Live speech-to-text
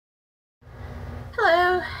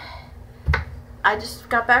I just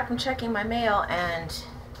got back from checking my mail, and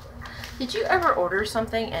did you ever order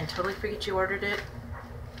something and totally forget you ordered it?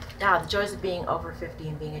 Ah, the joys of being over 50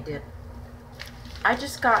 and being a dip. I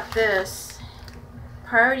just got this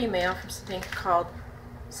priority mail from something called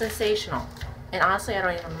Sensational. And honestly, I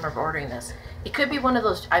don't even remember ordering this. It could be one of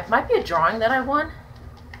those, it might be a drawing that I won.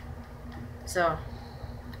 So,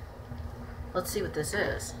 let's see what this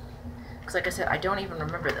is. Because like I said, I don't even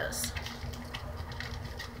remember this.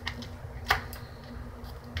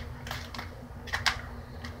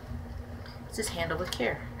 It says handle with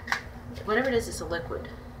care. Whatever it is, it's a liquid.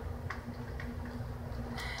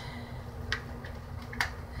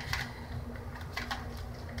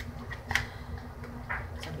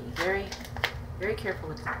 So be very, very careful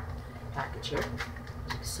with the package here.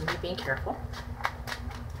 You can see me being careful.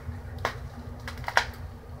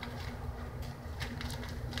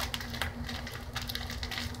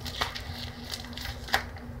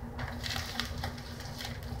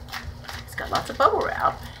 It's got lots of bubble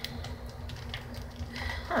wrap.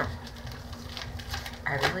 Huh.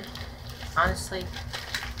 I really, honestly,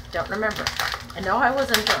 don't remember. I know I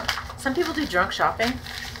wasn't drunk. Some people do drunk shopping.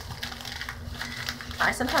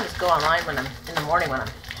 I sometimes go online when I'm in the morning when I'm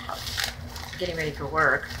getting ready for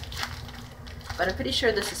work. But I'm pretty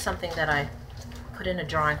sure this is something that I put in a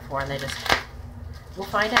drawing for, and they just, we'll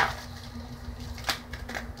find out.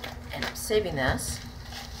 And I'm saving this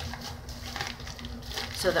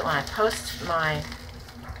so that when I post my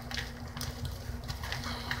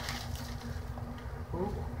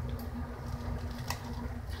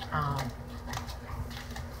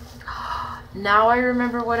now I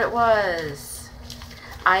remember what it was.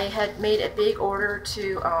 I had made a big order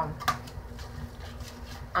to on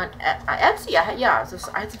Etsy. I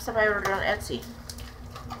had some stuff I ordered on Etsy.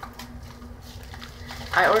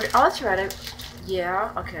 I ordered. Oh, that's right.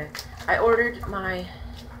 Yeah. Okay. I ordered my.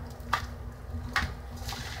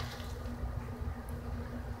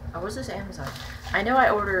 Oh, was this Amazon? I know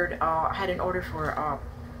I ordered. I had an order for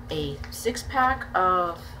a 6-pack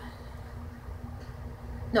of.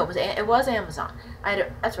 No, it was Amazon.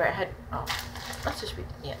 That's right. I had. Oh, let's just read.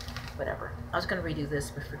 Yeah, whatever. I was gonna redo this,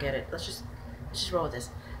 but forget it. Let's just roll with this.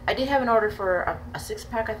 I did have an order for a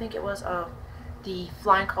 6-pack. I think it was of the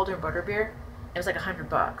Flying Cauldron Butterbeer. It was like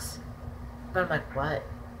 $100. But I'm like, what?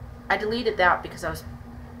 I deleted that because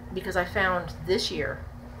I found this year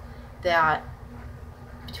that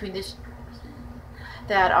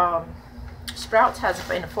Sprouts has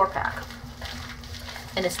it in a 4-pack,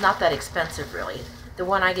 and it's not that expensive really. The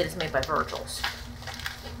one I get is made by Virgil's.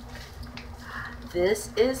 This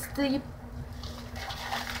is the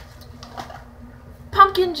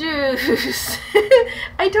pumpkin juice.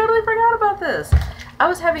 I totally forgot about this. I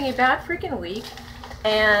was having a bad freaking week,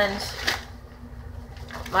 and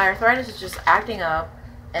my arthritis is just acting up,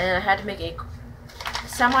 and I had to make a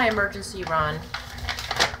semi-emergency run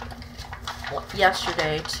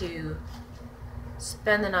yesterday to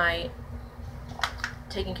spend the night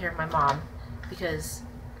taking care of my mom because,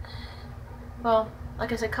 well,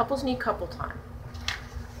 like I said, couples need couple time.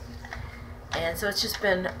 And so it's just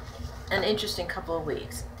been an interesting couple of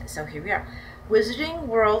weeks. So here we are. Wizarding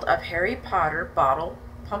World of Harry Potter Bottle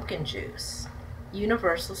Pumpkin Juice.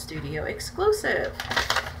 Universal Studio exclusive.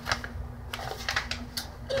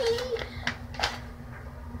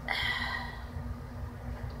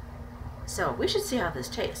 So we should see how this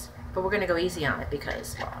tastes. But we're going to go easy on it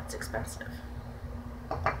because, well, it's expensive.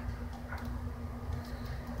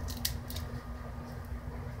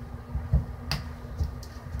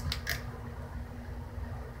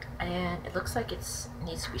 And it looks like it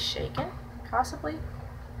needs to be shaken, possibly.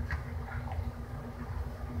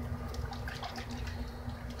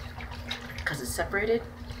 Because it's separated.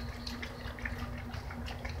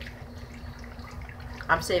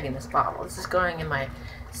 I'm saving this bottle. This is going in my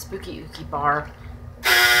Spooky Ookie bar.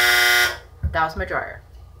 That was my dryer.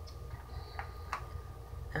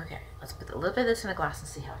 Okay, let's put a little bit of this in a glass and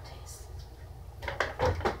see how it tastes.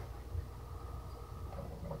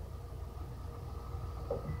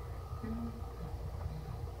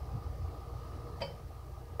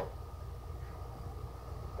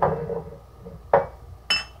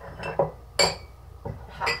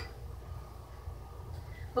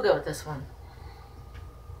 We'll go with this one.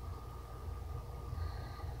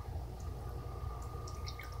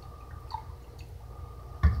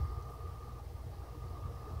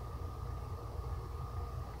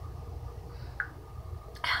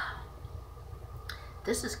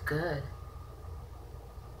 This is good.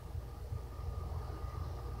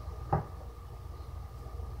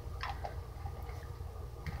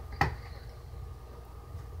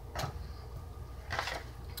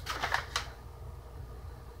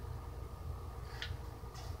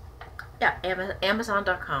 Yeah,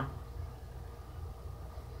 Amazon.com.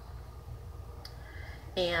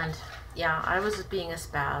 And yeah, I was being a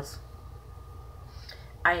spaz.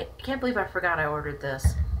 I can't believe I forgot I ordered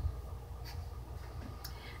this.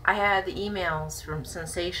 I had the emails from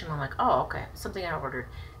Sensation. I'm like, oh, okay, something I ordered.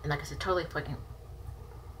 And like I said, totally fucking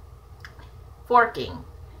forking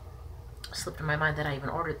slipped in my mind that I even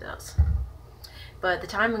ordered this. But the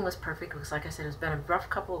timing was perfect because, like I said, it's been a rough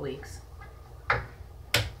couple of weeks.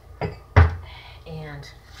 And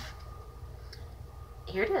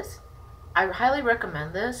here it is. I highly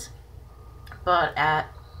recommend this, but at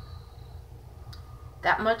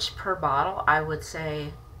that much per bottle, I would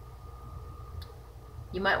say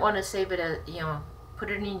you might want to save it as, put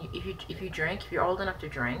it in, if you drink, if you're old enough to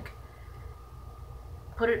drink,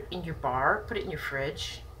 put it in your bar, put it in your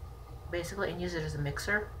fridge, basically, and use it as a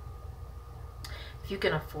mixer. If you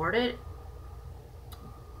can afford it,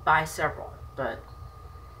 buy several, but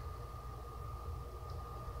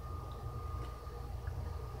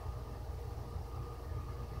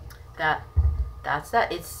that's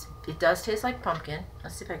that. It does taste like pumpkin.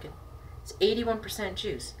 Let's see if I can. It's 81%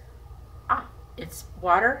 juice. It's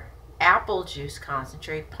water, apple juice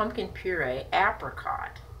concentrate, pumpkin puree,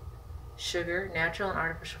 apricot, sugar, natural and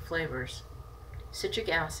artificial flavors, citric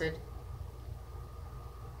acid,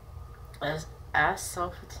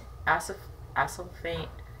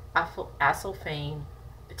 asulfane,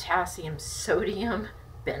 potassium, sodium,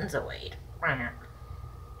 benzoate.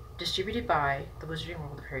 Distributed by the Wizarding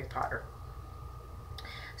World of Harry Potter.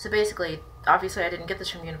 So basically, obviously I didn't get this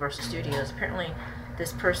from Universal Studios. Apparently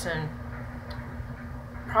this person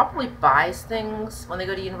probably buys things when they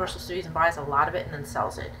go to Universal Studios and buys a lot of it and then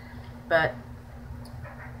sells it. But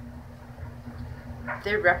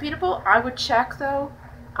they're reputable. I would check though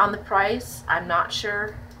on the price. I'm not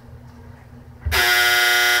sure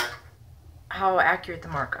how accurate the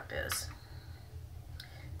markup is.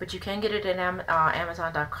 But you can get it in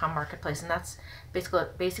Amazon.com Marketplace, and that's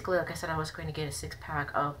basically, like I said, I was going to get a 6-pack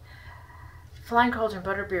of Flying Cauldron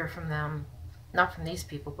Butterbeer from them, not from these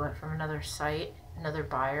people, but from another site, another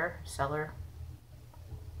buyer, seller,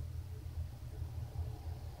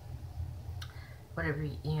 whatever,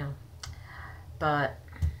 But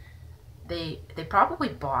they probably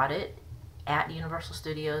bought it at Universal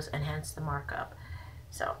Studios, and hence the markup.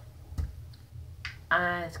 So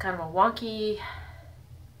it's kind of a wonky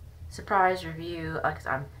surprise review,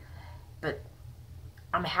 but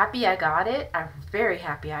I'm happy I got it. I'm very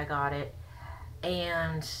happy I got it,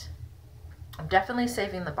 and I'm definitely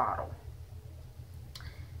saving the bottle.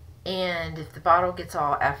 And if the bottle gets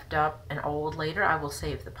all effed up and old later, I will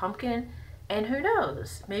save the pumpkin. And who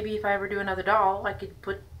knows, maybe if I ever do another doll, I could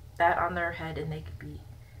put that on their head and they could be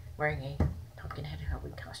wearing a pumpkin head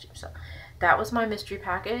Halloween costume. So that was my mystery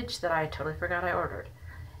package that I totally forgot I ordered.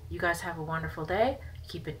 You guys have a wonderful day.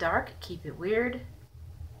 Keep it dark, keep it weird.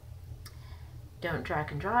 Don't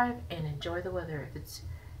drag and drive, and enjoy the weather. If it's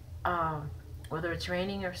whether it's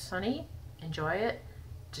raining or sunny, enjoy it.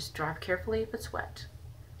 Just drive carefully if it's wet.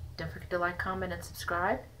 Don't forget to like, comment, and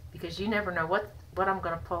subscribe, because you never know what I'm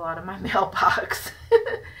going to pull out of my mailbox.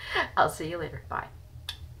 I'll see you later. Bye.